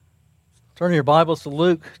Turn your Bibles to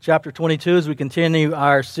Luke chapter 22 as we continue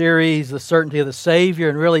our series, The Certainty of the Savior,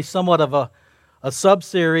 and really somewhat of a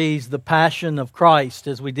sub-series, The Passion of Christ,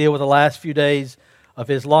 as we deal with the last few days of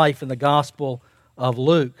His life in the Gospel of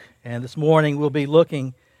Luke. And this morning we'll be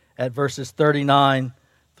looking at verses 39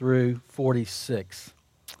 through 46.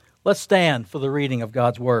 Let's stand for the reading of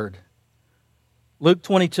God's Word. Luke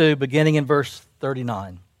 22, beginning in verse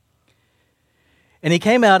 39. And he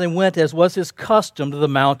came out and went, as was his custom, to the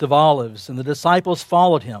Mount of Olives, and the disciples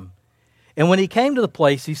followed him. And when he came to the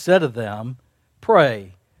place, he said to them,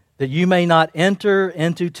 "Pray, that you may not enter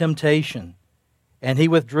into temptation." And he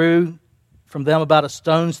withdrew from them about a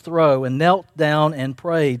stone's throw, and knelt down and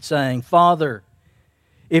prayed, saying, "Father,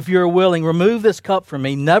 if you are willing, remove this cup from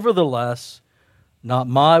me. Nevertheless, not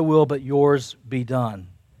my will, but yours be done."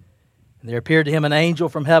 And there appeared to him an angel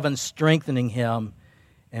from heaven, strengthening him.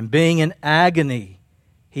 And being in agony,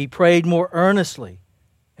 he prayed more earnestly,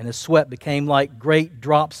 and his sweat became like great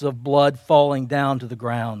drops of blood falling down to the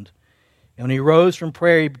ground. And when he rose from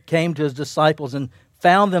prayer, he came to his disciples and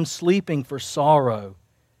found them sleeping for sorrow.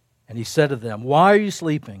 And he said to them, "Why are you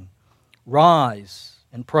sleeping? Rise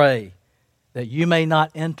and pray, that you may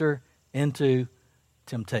not enter into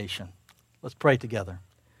temptation." Let's pray together.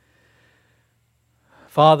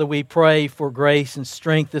 Father, we pray for grace and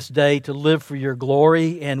strength this day to live for your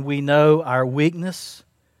glory, and we know our weakness,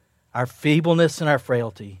 our feebleness, and our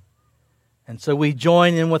frailty. And so we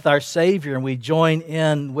join in with our Savior, and we join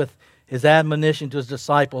in with his admonition to his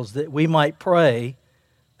disciples that we might pray,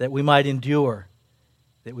 that we might endure,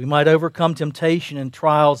 that we might overcome temptation and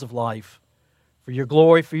trials of life. For your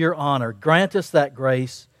glory, for your honor, grant us that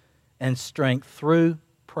grace and strength through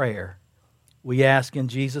prayer. We ask in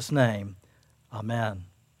Jesus' name. Amen.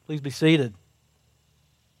 Please be seated.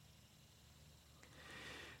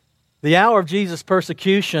 The hour of Jesus'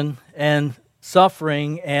 persecution and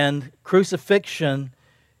suffering and crucifixion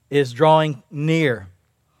is drawing near.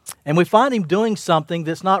 And we find him doing something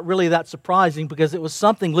that's not really that surprising, because it was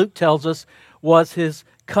something Luke tells us was his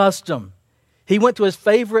custom. He went to his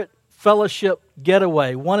favorite fellowship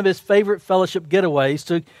getaway, one of his favorite fellowship getaways,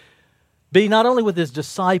 to be not only with his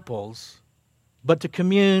disciples, but to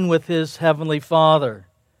commune with his heavenly Father.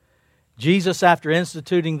 Jesus, after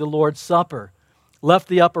instituting the Lord's Supper, left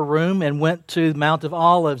the upper room and went to the Mount of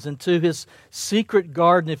Olives and to his secret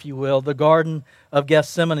garden, if you will, the Garden of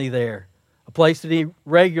Gethsemane there, a place that he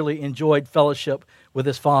regularly enjoyed fellowship with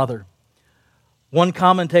his Father. One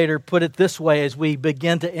commentator put it this way: as we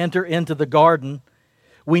begin to enter into the garden,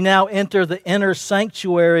 we now enter the inner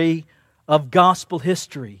sanctuary of gospel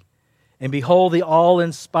history and behold the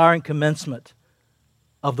awe-inspiring commencement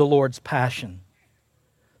of the Lord's passion.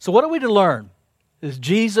 So what are we to learn? Is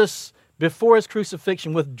Jesus, before his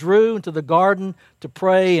crucifixion, withdrew into the garden to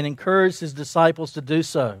pray and encourage his disciples to do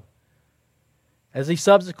so. As he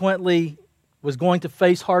subsequently was going to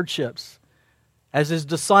face hardships, as his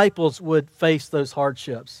disciples would face those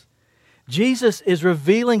hardships, Jesus is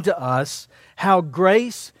revealing to us how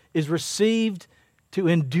grace is received to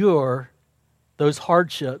endure those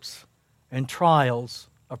hardships and trials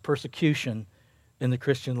of persecution in the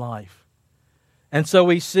Christian life. And so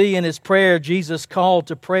we see in his prayer, Jesus' call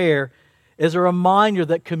to prayer is a reminder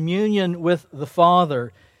that communion with the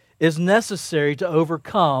Father is necessary to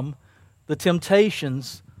overcome the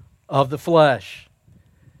temptations of the flesh.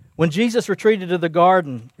 When Jesus retreated to the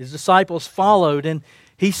garden, his disciples followed, and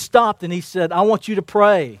he stopped and he said, "I want you to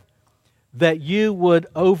pray that you would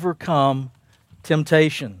overcome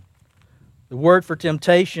temptation." The word for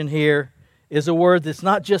temptation here is a word that's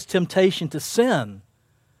not just temptation to sin,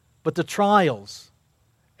 but the trials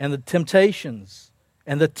and the temptations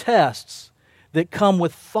and the tests that come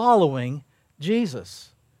with following Jesus.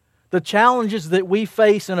 The challenges that we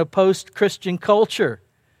face in a post-Christian culture,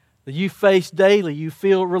 that you face daily, you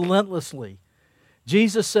feel relentlessly.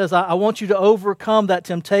 Jesus says, I want you to overcome that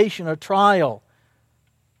temptation or trial,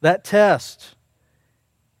 that test.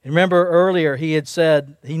 And remember earlier he had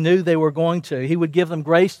said he knew they were going to. He would give them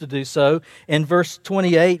grace to do so. In verse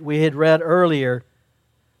 28 we had read earlier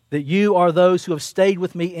that you are those who have stayed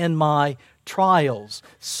with me in my trials.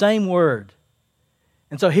 Same word.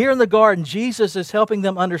 And so here in the garden, Jesus is helping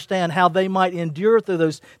them understand how they might endure through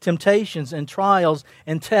those temptations and trials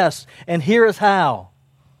and tests. And here is how.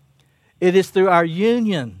 It is through our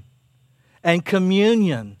union and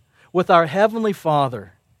communion with our Heavenly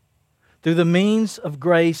Father, through the means of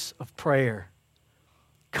grace of prayer.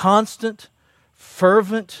 Constant,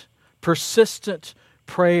 fervent, persistent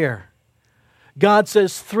prayer. God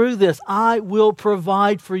says, through this, I will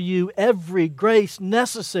provide for you every grace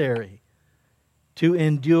necessary to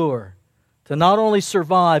endure to not only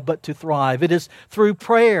survive, but to thrive. It is through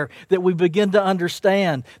prayer that we begin to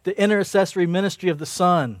understand the intercessory ministry of the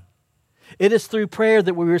Son. It is through prayer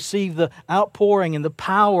that we receive the outpouring and the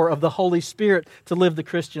power of the Holy Spirit to live the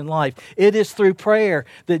Christian life. It is through prayer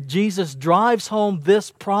that Jesus drives home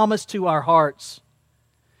this promise to our hearts.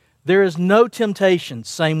 There is no temptation,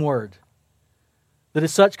 same word, that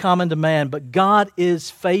is such common to man, but God is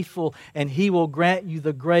faithful and He will grant you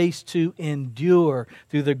the grace to endure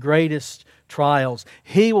through the greatest trials.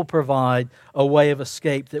 He will provide a way of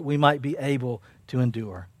escape that we might be able to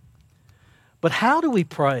endure. But how do we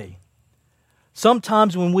pray?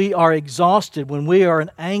 Sometimes when we are exhausted, when we are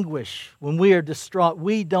in anguish, when we are distraught,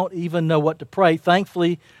 we don't even know what to pray.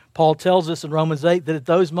 Thankfully, Paul tells us in Romans 8 that at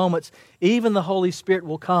those moments, even the Holy Spirit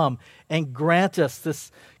will come and grant us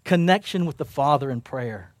this connection with the Father in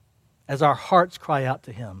prayer as our hearts cry out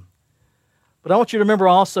to Him. But I want you to remember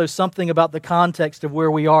also something about the context of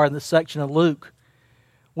where we are in this section of Luke.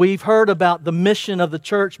 We've heard about the mission of the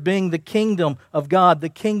church being the kingdom of God, the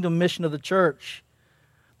kingdom mission of the church.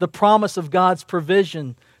 The promise of God's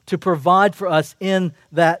provision to provide for us in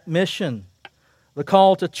that mission. The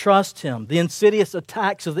call to trust Him, the insidious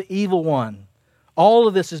attacks of the evil one. All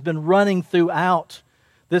of this has been running throughout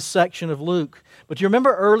this section of Luke. But you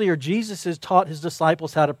remember earlier, Jesus has taught His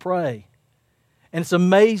disciples how to pray. And it's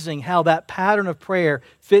amazing how that pattern of prayer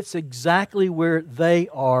fits exactly where they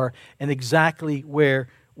are and exactly where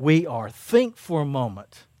we are. Think for a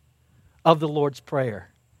moment of the Lord's Prayer.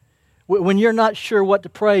 When you're not sure what to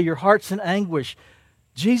pray, your heart's in anguish,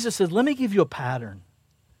 Jesus says, let me give you a pattern.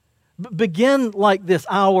 Begin like this,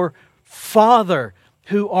 our Father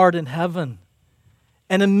who art in heaven.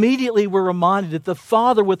 And immediately we're reminded that the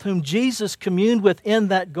Father with whom Jesus communed with in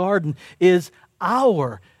that garden is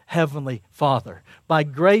our Heavenly Father, by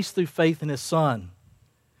grace through faith in His Son.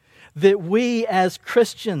 That we as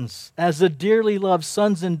Christians, as the dearly loved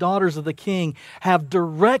sons and daughters of the King, have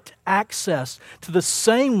direct access to the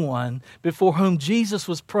same one before whom Jesus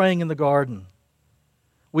was praying in the garden.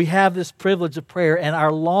 We have this privilege of prayer, and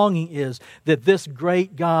our longing is that this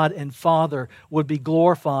great God and Father would be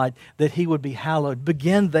glorified, that He would be hallowed.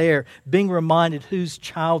 Begin there, being reminded whose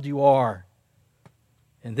child you are.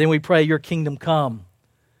 And then we pray, your kingdom come.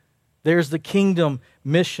 There's the kingdom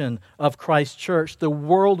mission of Christ's church, the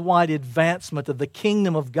worldwide advancement of the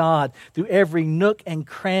kingdom of God through every nook and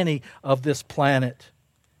cranny of this planet.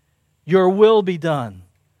 Your will be done.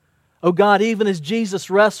 Oh God, even as Jesus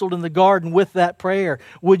wrestled in the garden with that prayer,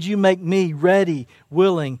 would you make me ready,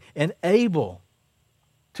 willing, and able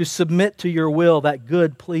to submit to your will, that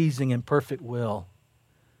good, pleasing, and perfect will?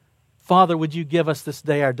 Father, would you give us this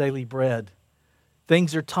day our daily bread?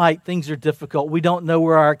 Things are tight, things are difficult. We don't know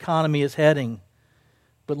where our economy is heading.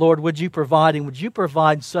 But Lord, would you provide, and would you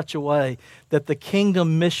provide in such a way that the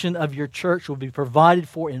kingdom mission of your church will be provided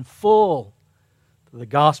for in full, that the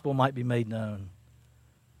gospel might be made known.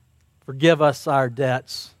 Forgive us our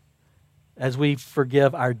debts as we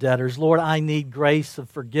forgive our debtors. Lord, I need grace of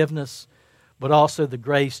forgiveness, but also the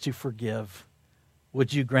grace to forgive.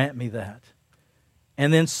 Would you grant me that?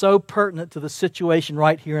 And then so pertinent to the situation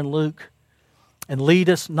right here in Luke, and lead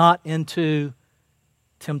us not into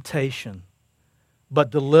temptation, but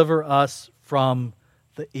deliver us from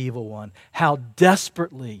the evil one. How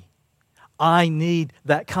desperately I need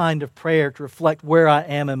that kind of prayer to reflect where I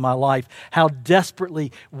am in my life. How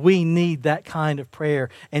desperately we need that kind of prayer.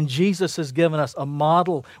 And Jesus has given us a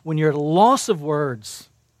model. When you're at a loss of words,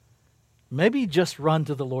 maybe just run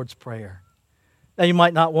to the Lord's Prayer. Now, you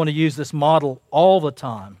might not want to use this model all the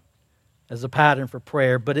time as a pattern for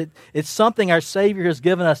prayer, but it's something our Savior has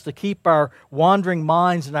given us to keep our wandering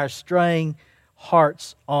minds and our straying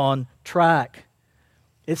hearts on track.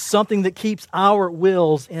 It's something that keeps our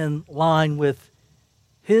wills in line with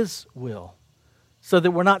His will, so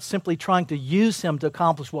that we're not simply trying to use Him to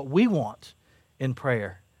accomplish what we want in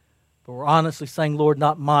prayer, but we're honestly saying, Lord,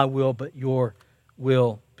 not my will, but your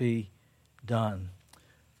will be done.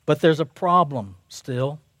 But there's a problem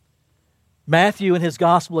still. Matthew, in his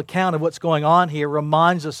gospel account of what's going on here,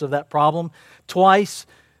 reminds us of that problem. Twice,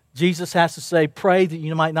 Jesus has to say, pray that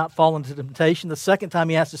you might not fall into temptation. The second time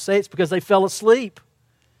he has to say it's because they fell asleep.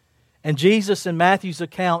 And Jesus in Matthew's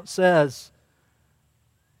account says,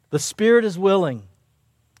 the spirit is willing,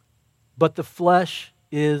 but the flesh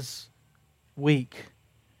is weak.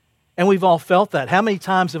 And we've all felt that. How many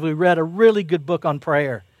times have we read a really good book on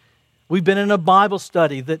prayer? We've been in a Bible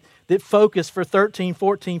study that focused for 13,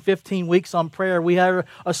 14, 15 weeks on prayer. We had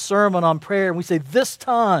a sermon on prayer, and we say, this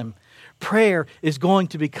time, prayer is going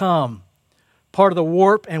to become part of the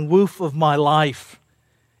warp and woof of my life.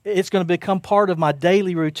 It's going to become part of my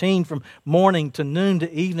daily routine from morning to noon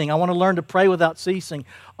to evening. I want to learn to pray without ceasing,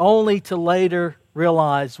 only to later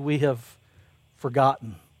realize we have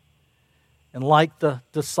forgotten. And like the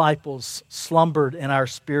disciples, slumbered in our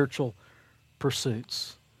spiritual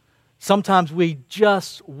pursuits. Sometimes we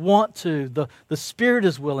just want to. The spirit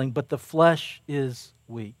is willing, but the flesh is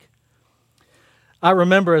weak. I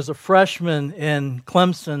remember as a freshman in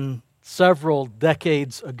Clemson several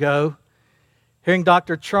decades ago, hearing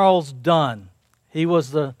Dr. Charles Dunn. He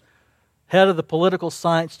was the head of the political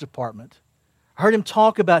science department. I heard him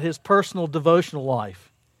talk about his personal devotional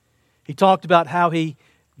life. He talked about how he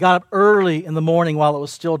got up early in the morning while it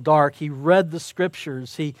was still dark. He read the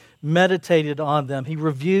scriptures. He meditated on them. He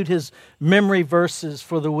reviewed his memory verses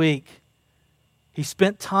for the week. He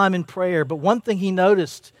spent time in prayer. But one thing he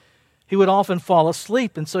noticed, he would often fall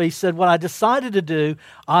asleep. And so he said, what I decided to do,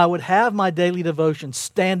 I would have my daily devotion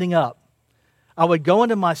standing up. I would go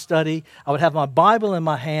into my study, I would have my Bible in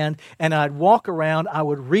my hand, and I'd walk around, I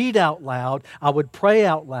would read out loud, I would pray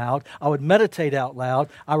out loud, I would meditate out loud,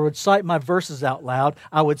 I would recite my verses out loud,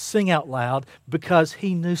 I would sing out loud, because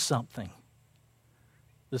he knew something.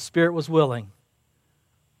 The spirit was willing,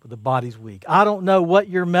 but the body's weak. I don't know what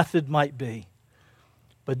your method might be,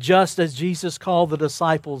 but just as Jesus called the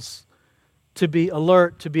disciples to be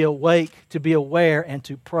alert, to be awake, to be aware, and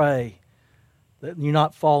to pray, that you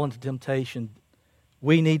not fall into temptation,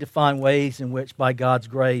 we need to find ways in which, by God's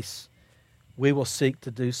grace, we will seek to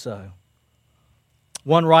do so.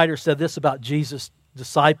 One writer said this about Jesus'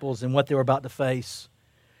 disciples and what they were about to face.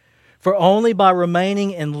 For only by remaining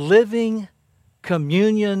in living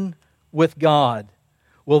communion with God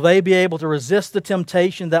will they be able to resist the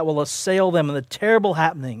temptation that will assail them in the terrible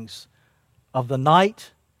happenings of the night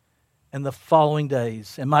and the following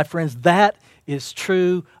days. And my friends, that is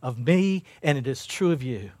true of me and it is true of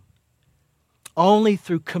you. Only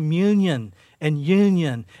through communion and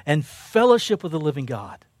union and fellowship with the living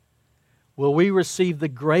God will we receive the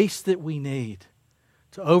grace that we need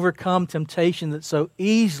to overcome temptation that so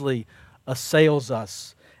easily assails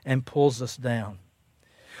us and pulls us down.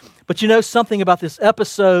 But you know something about this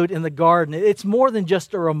episode in the garden? It's more than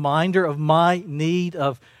just a reminder of my need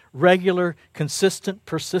of regular, consistent,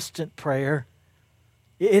 persistent prayer.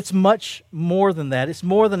 It's much more than that. It's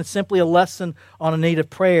more than simply a lesson on a need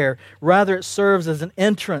of prayer. Rather, it serves as an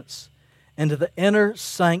entrance into the inner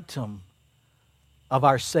sanctum of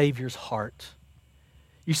our Savior's heart.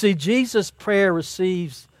 You see, Jesus' prayer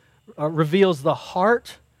reveals the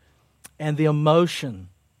heart and the emotion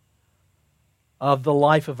of the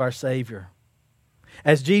life of our Savior.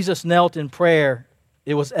 As Jesus knelt in prayer,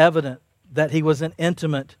 it was evident that he was in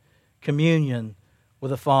intimate communion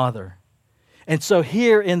with the Father. And so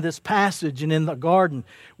here in this passage and in the garden,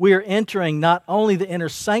 we are entering not only the inner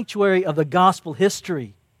sanctuary of the gospel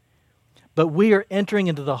history, but we are entering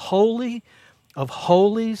into the holy of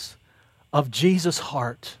holies of Jesus'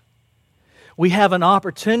 heart. We have an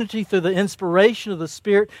opportunity through the inspiration of the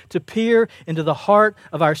Spirit to peer into the heart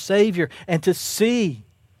of our Savior and to see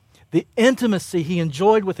the intimacy he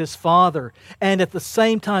enjoyed with his Father and at the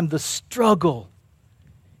same time the struggle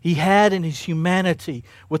he had in his humanity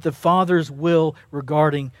with the Father's will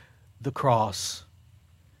regarding the cross.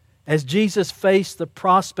 As Jesus faced the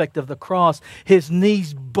prospect of the cross, his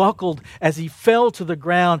knees buckled as he fell to the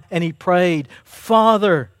ground and he prayed,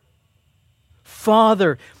 Father,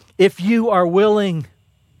 Father, if you are willing,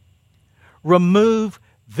 remove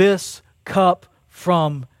this cup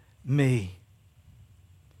from me.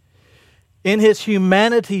 In his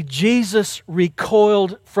humanity, Jesus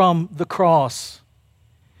recoiled from the cross.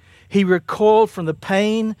 He recoiled from the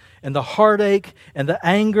pain and the heartache and the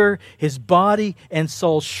anger. His body and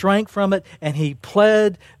soul shrank from it, and he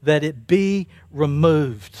pled that it be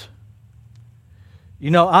removed. You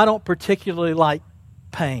know, I don't particularly like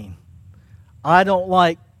pain. I don't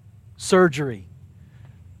like surgery.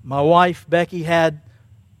 My wife, Becky, had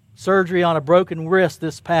surgery on a broken wrist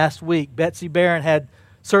this past week. Betsy Barron had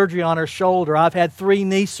surgery on her shoulder. I've had 3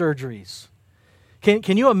 knee surgeries.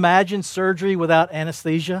 Can you imagine surgery without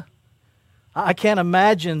anesthesia? I can't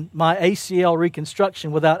imagine my ACL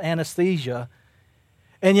reconstruction without anesthesia.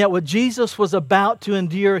 And yet what Jesus was about to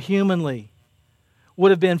endure humanly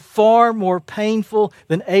would have been far more painful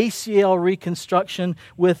than ACL reconstruction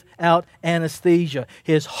without anesthesia.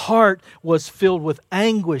 His heart was filled with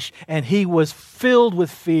anguish and he was filled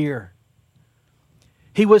with fear.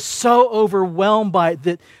 He was so overwhelmed by it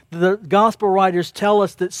that the gospel writers tell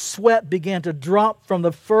us that sweat began to drop from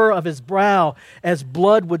the fur of his brow as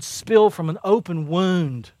blood would spill from an open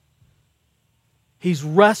wound. He's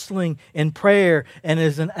wrestling in prayer and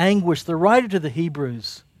is in anguish. The writer to the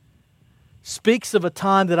Hebrews speaks of a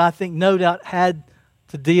time that I think no doubt had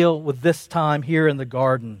to deal with this time here in the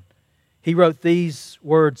garden. He wrote these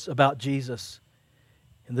words about Jesus.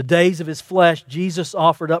 In the days of his flesh, Jesus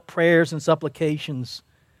offered up prayers and supplications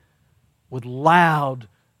with loud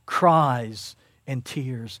cries and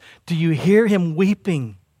tears. Do you hear him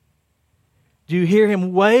weeping? Do you hear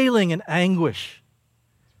him wailing in anguish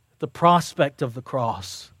at the prospect of the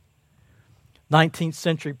cross? 19th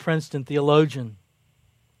century Princeton theologian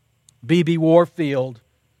B.B. Warfield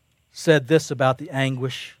said this about the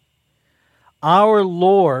anguish. Our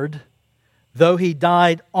Lord, though he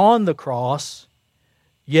died on the cross,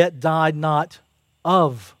 yet died not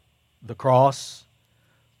of the cross,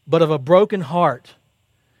 but of a broken heart.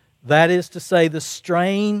 That is to say, the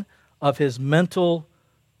strain of his mental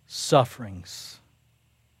sufferings.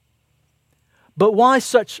 But why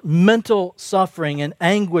such mental suffering and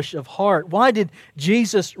anguish of heart? Why did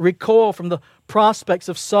Jesus recoil from the prospects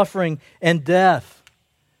of suffering and death?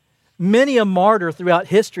 Many a martyr throughout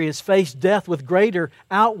history has faced death with greater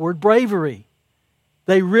outward bravery.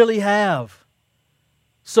 They really have.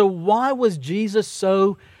 So why was Jesus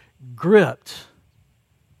so gripped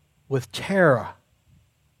with terror?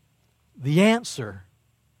 The answer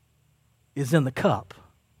is in the cup.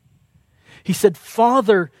 He said,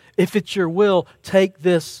 Father, if it's your will, take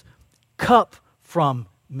this cup from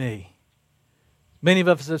me. Many of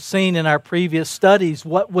us have seen in our previous studies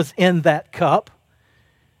what was in that cup.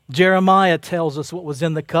 Jeremiah tells us what was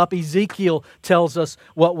in the cup. Ezekiel tells us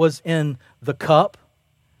what was in the cup.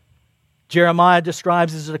 Jeremiah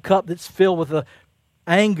describes it as a cup that's filled with the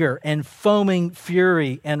anger and foaming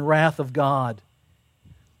fury and wrath of God.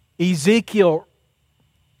 Ezekiel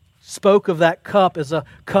spoke of that cup as a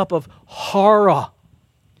cup of horror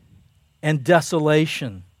and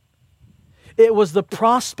desolation. It was the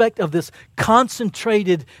prospect of this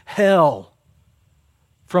concentrated hell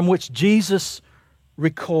from which Jesus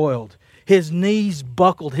recoiled. His knees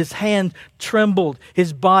buckled, his hand trembled,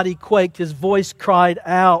 his body quaked, his voice cried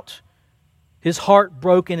out. His heart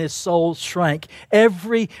broke and his soul shrank.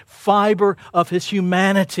 Every fiber of his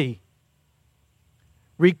humanity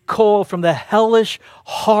recoiled from the hellish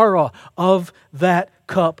horror of that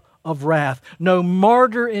cup of wrath. No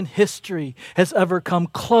martyr in history has ever come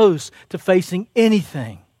close to facing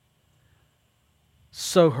anything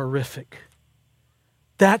so horrific.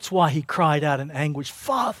 That's why he cried out in anguish,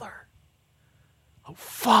 Father, oh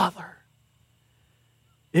Father,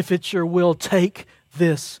 if it's your will, take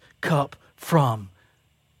this cup from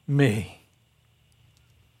me.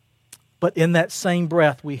 But in that same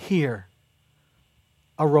breath, we hear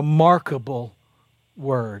a remarkable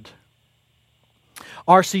word.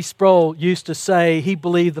 R.C. Sproul used to say he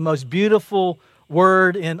believed the most beautiful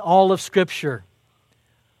word in all of Scripture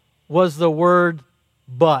was the word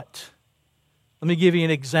but. Let me give you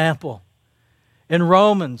an example. In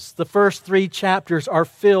Romans, the first 3 chapters are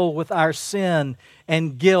filled with our sin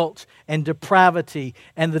and guilt and depravity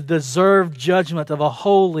and the deserved judgment of a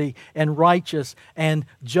holy and righteous and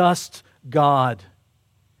just God.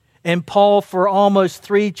 And Paul, for almost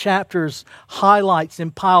 3 chapters, highlights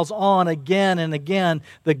and piles on again and again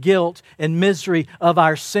the guilt and misery of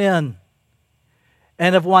our sin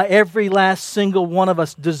and of why every last single one of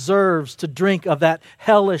us deserves to drink of that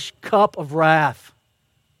hellish cup of wrath.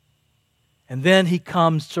 And then he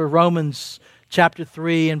comes to Romans chapter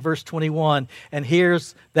 3 and verse 21, and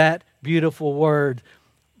here's that beautiful word,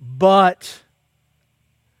 but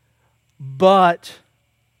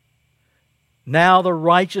now the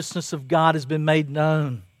righteousness of God has been made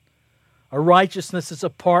known. A righteousness that's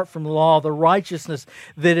apart from law, the righteousness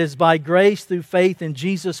that is by grace through faith in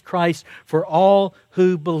Jesus Christ for all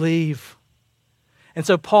who believe. And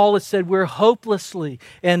so Paul has said we're hopelessly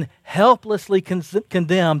and helplessly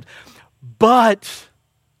condemned, but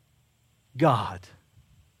God.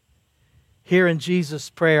 Here in Jesus'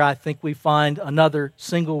 prayer, I think we find another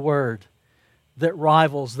single word that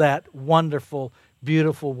rivals that wonderful,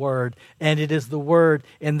 beautiful word. And it is the word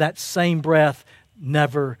in that same breath,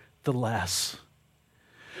 nevertheless.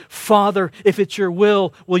 Father, if it's your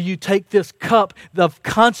will you take this cup of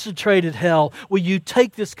concentrated hell? Will you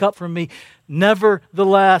take this cup from me?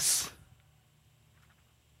 Nevertheless,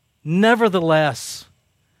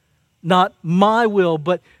 not my will,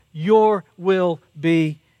 but your will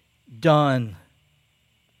be done.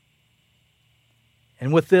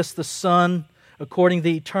 And with this, the Son, according to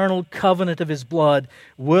the eternal covenant of His blood,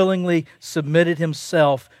 willingly submitted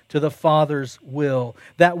Himself to the Father's will.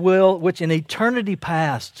 That will which in eternity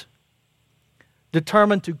past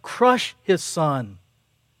determined to crush His Son,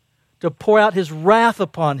 to pour out His wrath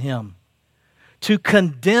upon Him, to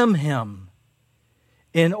condemn Him,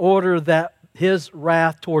 in order that His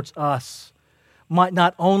wrath towards us might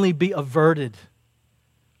not only be averted,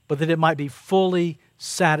 but that it might be fully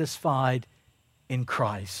satisfied in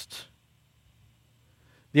Christ.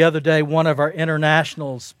 The other day, one of our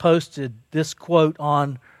internationals posted this quote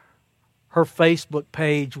on her Facebook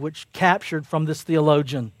page, which captured from this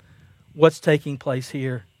theologian what's taking place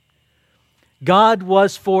here. God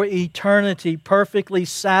was for eternity perfectly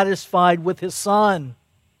satisfied with His Son.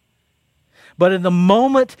 But in the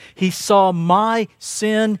moment He saw my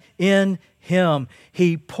sin in Him,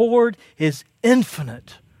 He poured His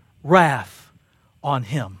infinite wrath on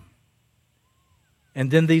Him.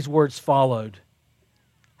 And then these words followed.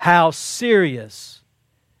 How serious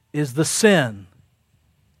is the sin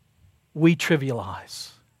we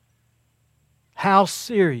trivialize? How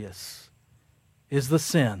serious is the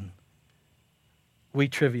sin we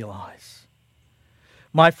trivialize?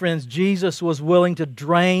 My friends, Jesus was willing to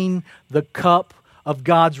drain the cup of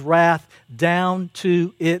God's wrath down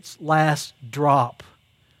to its last drop,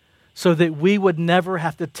 so that we would never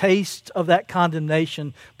have to taste of that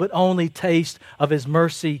condemnation, but only taste of His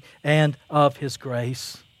mercy and of His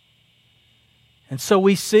grace. And so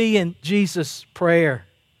we see in Jesus' prayer,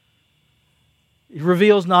 it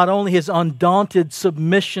reveals not only His undaunted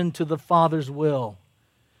submission to the Father's will,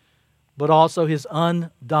 but also His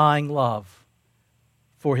undying love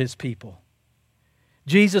for His people.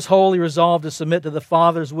 Jesus' wholly resolve to submit to the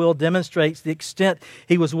Father's will demonstrates the extent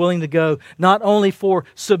He was willing to go, not only for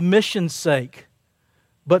submission's sake,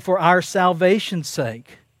 but for our salvation's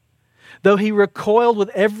sake. Though He recoiled with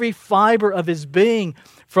every fiber of His being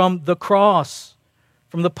from the cross,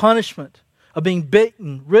 from the punishment of being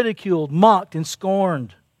beaten, ridiculed, mocked, and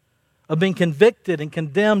scorned, of being convicted and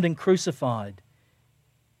condemned and crucified,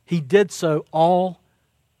 He did so all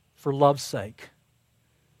for love's sake.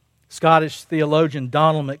 Scottish theologian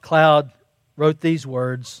Donald MacLeod wrote these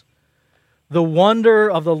words, "The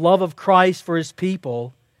wonder of the love of Christ for His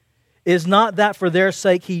people is not that for their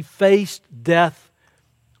sake He faced death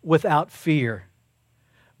without fear,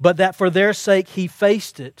 but that for their sake He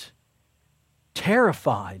faced it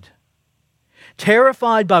terrified.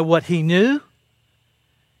 Terrified by what He knew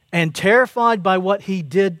and terrified by what He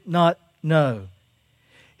did not know.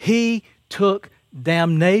 He took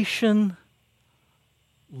damnation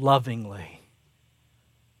lovingly."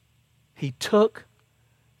 He took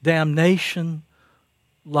damnation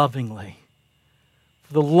lovingly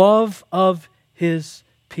for the love of His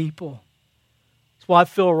people. That's why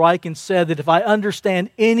Phil Ryken said that if I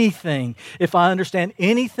understand anything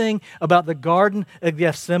about the Garden of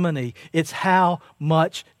Gethsemane, it's how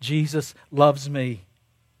much Jesus loves me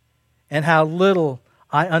and how little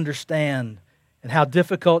I understand and how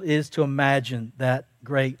difficult it is to imagine that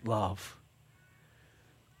great love.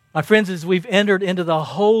 My friends, as we've entered into the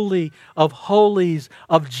Holy of Holies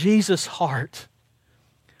of Jesus' heart,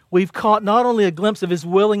 we've caught not only a glimpse of His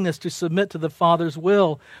willingness to submit to the Father's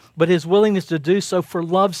will, but His willingness to do so for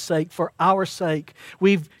love's sake, for our sake.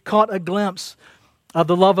 We've caught a glimpse of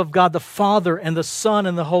the love of God the Father and the Son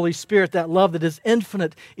and the Holy Spirit, that love that is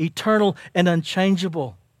infinite, eternal, and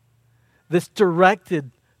unchangeable, that's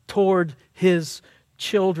directed toward His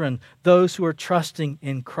children, those who are trusting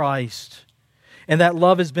in Christ. And that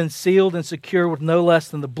love has been sealed and secured with no less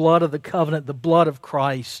than the blood of the covenant, the blood of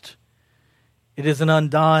Christ. It is an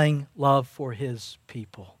undying love for His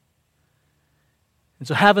people. And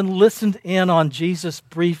so, having listened in on Jesus'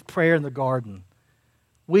 brief prayer in the garden,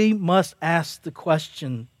 we must ask the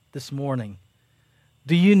question this morning,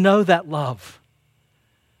 do you know that love?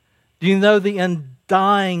 Do you know the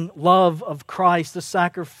undying love of Christ, the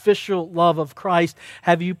sacrificial love of Christ?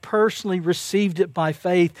 Have you personally received it by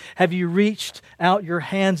faith? Have you reached out your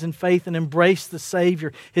hands in faith and embraced the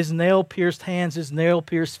Savior, His nail-pierced hands, His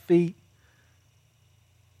nail-pierced feet?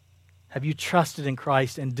 Have you trusted in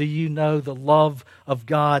Christ, and do you know the love of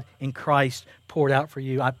God in Christ poured out for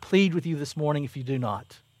you? I plead with you this morning, if you do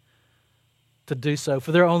not, to do so.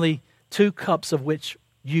 For there are only 2 cups of which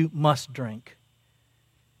you must drink.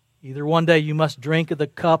 Either one day you must drink of the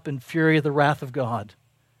cup and fury of the wrath of God,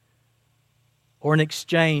 or in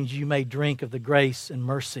exchange you may drink of the grace and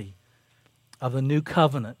mercy of the new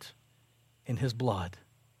covenant in His blood.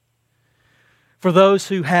 For those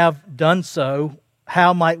who have done so,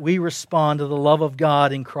 how might we respond to the love of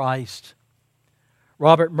God in Christ?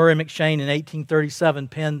 Robert Murray McCheyne in 1837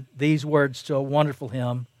 penned these words to a wonderful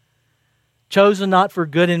hymn. "Chosen not for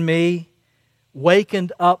good in me,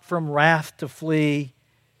 wakened up from wrath to flee,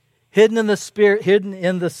 hidden in the Spirit, hidden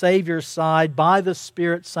in the Savior's side, by the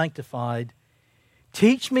Spirit sanctified.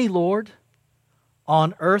 Teach me, Lord,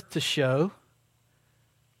 on earth to show,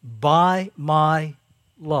 by my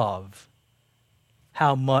love,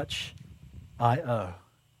 how much I owe.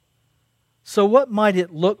 So what might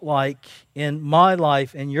it look like in my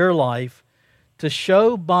life and your life to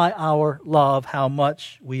show by our love how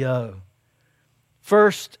much we owe?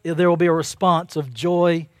 First, there will be a response of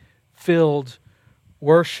joy-filled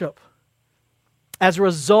worship. As a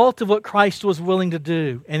result of what Christ was willing to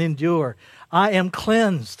do and endure, I am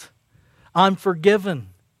cleansed. I'm forgiven.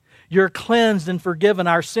 You're cleansed and forgiven.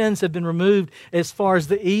 Our sins have been removed as far as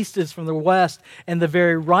the east is from the west, and the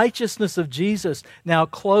very righteousness of Jesus now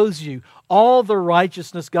clothes you. All the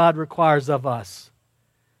righteousness God requires of us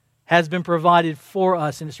has been provided for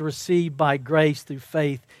us, and it's received by grace through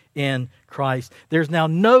faith in Christ. There's now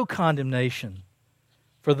no condemnation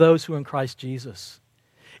for those who are in Christ Jesus.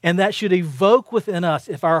 And that should evoke within us,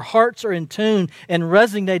 if our hearts are in tune and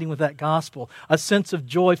resonating with that gospel, a sense of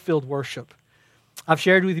joy-filled worship. I've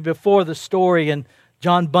shared with you before the story in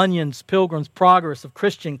John Bunyan's Pilgrim's Progress of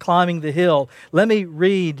Christian climbing the hill. Let me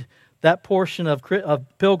read that portion of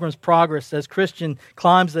Pilgrim's Progress as Christian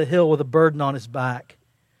climbs the hill with a burden on his back.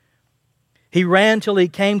 He ran till he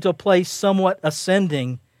came to a place somewhat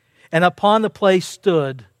ascending, and upon the place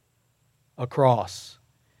stood a cross,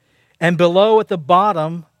 and below at the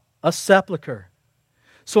bottom a sepulchre.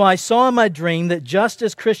 So I saw in my dream that just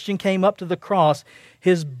as Christian came up to the cross,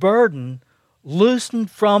 his burden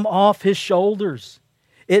loosened from off his shoulders.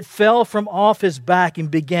 It fell from off his back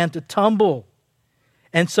and began to tumble,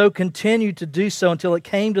 and so continued to do so until it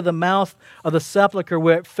came to the mouth of the sepulchre,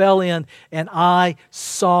 where it fell in, and I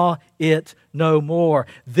saw it no more.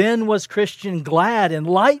 Then was Christian glad and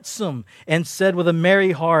lightsome, and said with a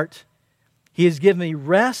merry heart, He has given me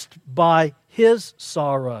rest by His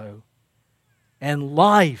sorrow, and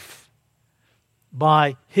life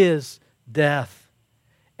by His death.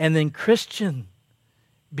 And then Christian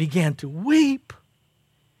began to weep.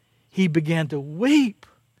 He began to weep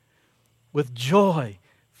with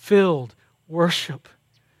joy-filled worship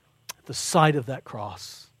at the sight of that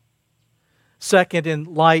cross. Second,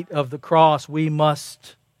 in light of the cross, we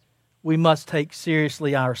must take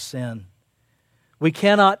seriously our sin. We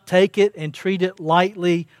cannot take it and treat it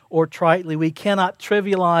lightly or tritely. We cannot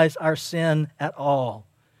trivialize our sin at all.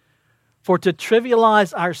 For to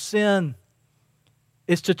trivialize our sin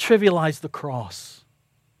is to trivialize the cross.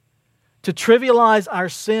 To trivialize our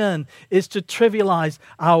sin is to trivialize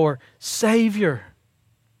our Savior.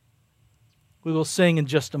 We will sing in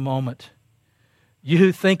just a moment. You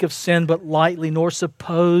who think of sin but lightly, nor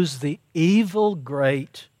suppose the evil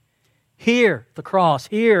great. Here, the cross,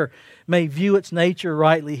 here may view its nature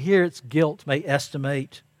rightly, here its guilt may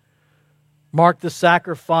estimate. Mark the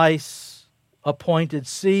sacrifice appointed,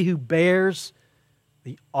 see who bears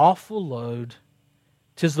the awful load.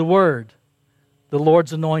 'Tis the Word, the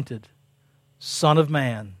Lord's anointed, Son of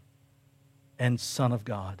Man and Son of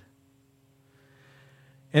God.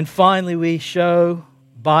 And finally, we show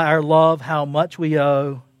by our love how much we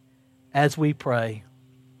owe as we pray.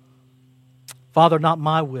 Father, not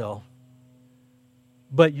my will,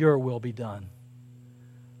 but your will be done.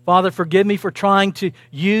 Father, forgive me for trying to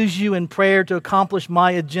use you in prayer to accomplish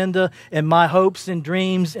my agenda and my hopes and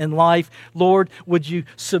dreams in life. Lord, would you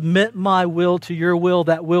submit my will to your will,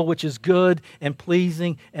 that will which is good and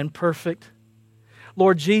pleasing and perfect?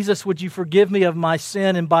 Lord Jesus, would you forgive me of my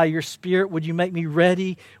sin, and by your Spirit, would you make me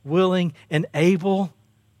ready, willing, and able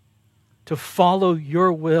to follow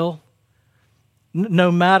your will,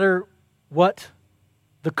 no matter what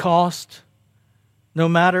the cost, no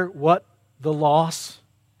matter what the loss.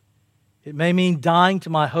 It may mean dying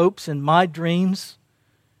to my hopes and my dreams,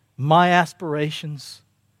 my aspirations.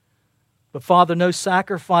 But Father, no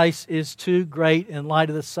sacrifice is too great in light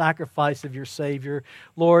of the sacrifice of your Savior.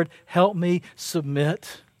 Lord, help me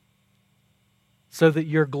submit so that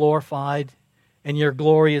you're glorified and your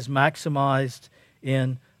glory is maximized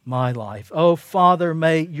in my life. Oh, Father,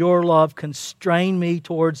 may your love constrain me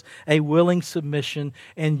towards a willing submission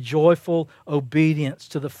and joyful obedience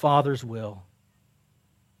to the Father's will.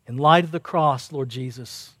 In light of the cross, Lord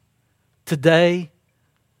Jesus, today,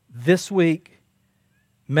 this week,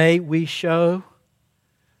 may we show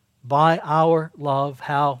by our love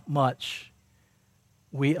how much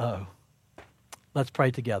we owe. Let's pray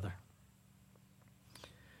together.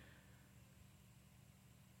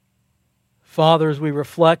 Father, as we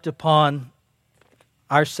reflect upon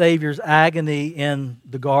our Savior's agony in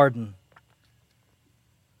the garden,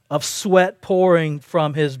 of sweat pouring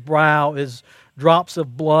from his brow as drops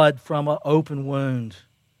of blood from an open wound,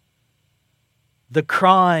 the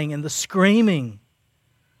crying and the screaming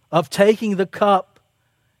of taking the cup,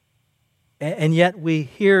 and yet we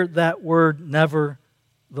hear that word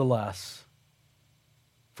nevertheless.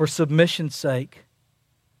 For submission's sake,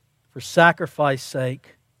 for sacrifice's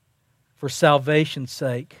sake, for salvation's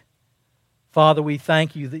sake. Father, we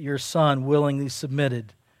thank you that your Son willingly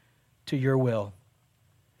submitted to your will.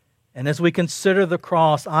 And as we consider the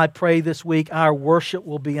cross, I pray this week our worship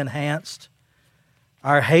will be enhanced,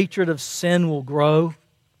 our hatred of sin will grow,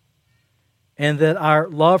 and that our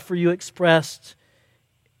love for you expressed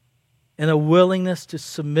in a willingness to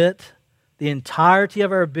submit the entirety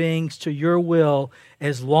of our beings to your will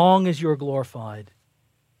as long as you're glorified.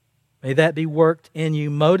 May that be worked in you,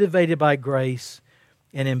 motivated by grace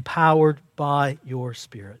and empowered by your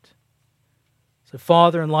Spirit. So,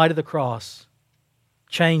 Father, in light of the cross,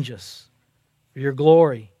 change us for your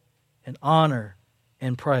glory and honor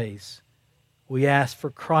and praise. We ask for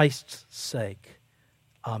Christ's sake.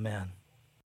 Amen.